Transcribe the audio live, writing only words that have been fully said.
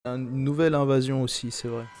Une nouvelle invasion aussi, c'est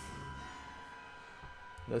vrai.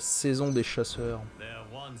 La saison des chasseurs. There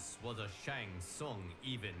once was a Shang Tsung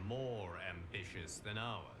even more ambitious than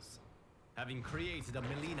ours. Having created a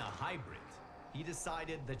Melina hybrid, he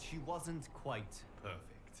decided that she wasn't quite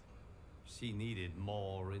perfect. She needed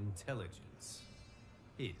more intelligence.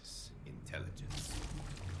 His intelligence.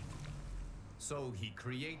 So he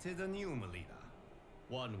created a new Melina.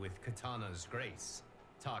 One with Katana's grace,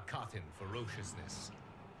 Tarkatan ferociousness,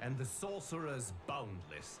 and the sorcerer's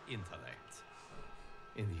boundless intellect.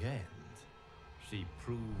 In the end, she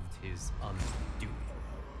proved his undoing.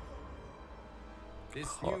 This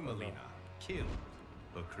new Melina killed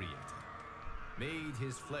her creator, made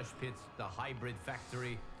his flesh pit the hybrid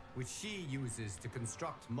factory, which she uses to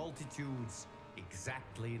construct multitudes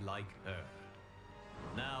exactly like her.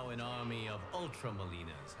 Now an army of Ultra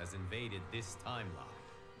Melinas has invaded this timeline.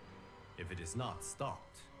 If it is not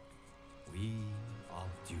stopped, we are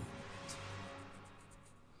doomed.